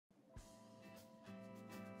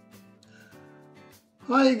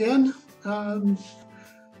Hi again. I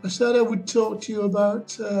said I would talk to you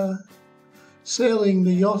about sailing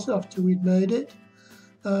the yacht after we'd made it.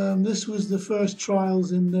 This was the first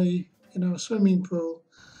trials in our swimming pool.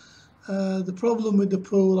 The problem with the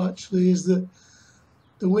pool actually is that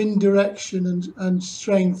the wind direction and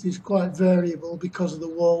strength is quite variable because of the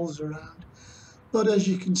walls around. But as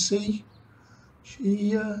you can see,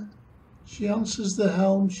 she answers the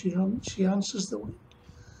helm. She answers the wind.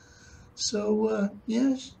 So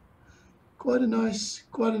yes. Quite a nice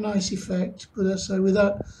effect, but as I say,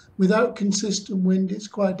 without consistent wind, it's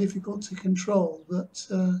quite difficult to control. But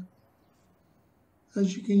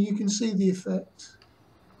as you can see the effect.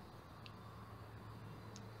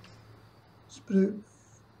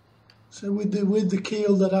 So with the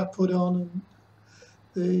keel that I put on,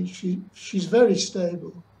 and she's very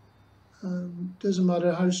stable. Doesn't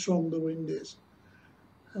matter how strong the wind is.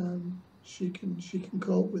 She can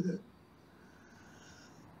cope with it.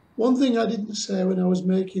 One thing I didn't say when I was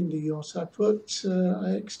making the yacht, I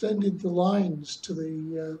extended the lines to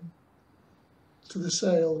the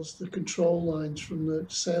sails, the control lines from the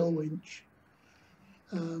sail winch.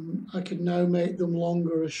 I can now make them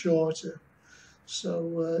longer or shorter.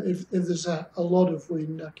 So if there's a lot of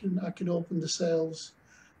wind, I can open the sails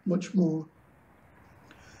much more.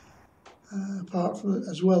 Apart from,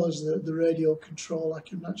 as well as the radio control, I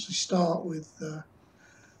can actually start with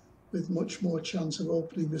much more chance of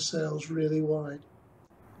opening the sails really wide.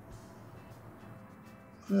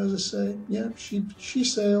 But as I say, yeah, she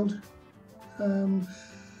sailed.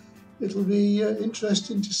 It'll be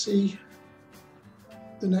interesting to see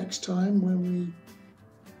the next time when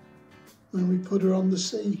we put her on the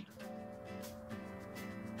sea.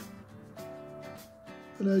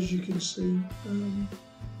 But as you can see,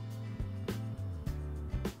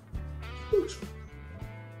 it looks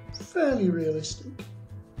fairly realistic.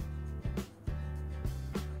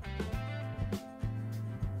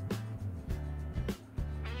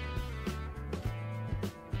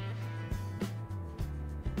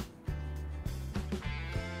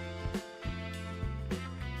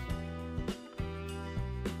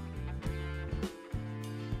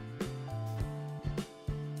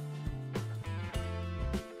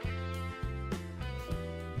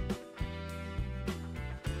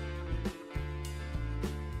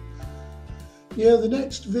 Yeah, the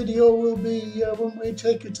next video will be when we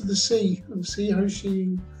take her to the sea and see how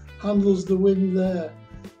she handles the wind there.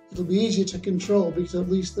 It'll be easier to control because at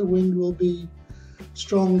least the wind will be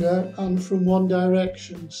stronger and from one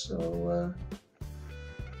direction. So,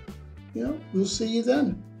 yeah, we'll see you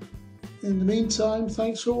then. In the meantime,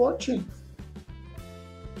 thanks for watching.